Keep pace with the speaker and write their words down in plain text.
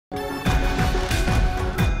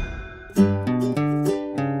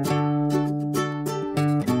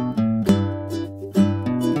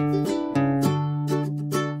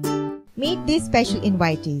these special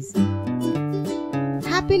invitees,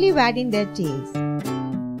 happily wagging their tails,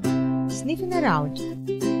 sniffing around,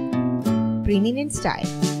 preening in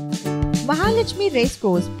style. Mahalaxmi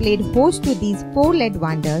Racecourse played host to these four-legged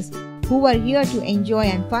wonders who were here to enjoy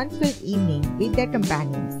a fun-filled evening with their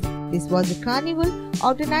companions. This was a carnival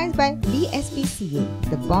organized by BSPCA,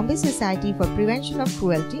 the Bombay Society for Prevention of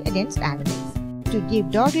Cruelty Against Animals, to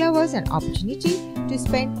give dog lovers an opportunity to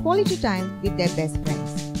spend quality time with their best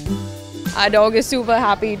friends. Our dog is super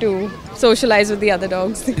happy to socialize with the other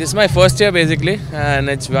dogs. This is my first year basically, and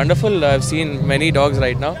it's wonderful. I've seen many dogs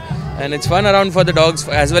right now, and it's fun around for the dogs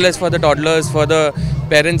as well as for the toddlers, for the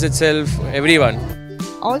parents itself, everyone.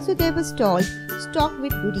 Also, there were stalls stocked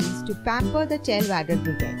with goodies to pamper the tail wagger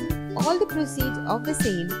brigade. All the proceeds of the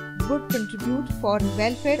sale would contribute for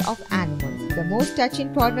welfare of animals. The most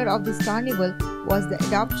touching corner of this carnival was the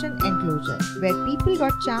adoption enclosure, where people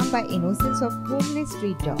got charmed by innocence of homeless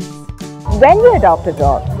street dogs. When you adopt a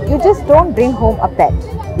dog, you just don't bring home a pet.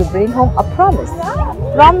 You bring home a promise.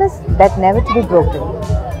 Promise that never to be broken,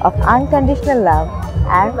 of unconditional love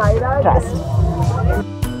and trust.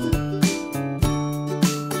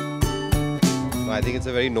 I think it's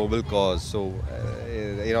a very noble cause. So,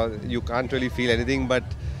 you can't really feel anything but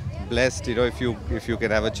blessed, if you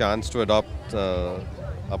can have a chance to adopt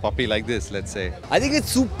a puppy like this, let's say. I think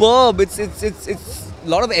it's superb. It's a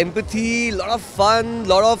lot of empathy, a lot of fun, a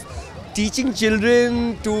lot of teaching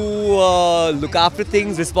children to look after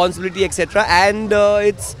things, responsibility, etc. And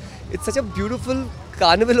it's such a beautiful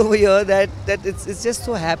carnival over here that it's just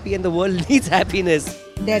so happy, and the world needs happiness.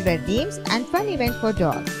 There were games and fun events for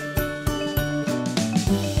dogs,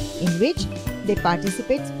 in which they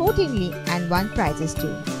participate sportingly and won prizes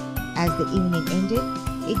too. As the evening ended,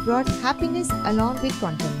 it brought happiness along with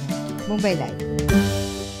contentment. Mumbai Live.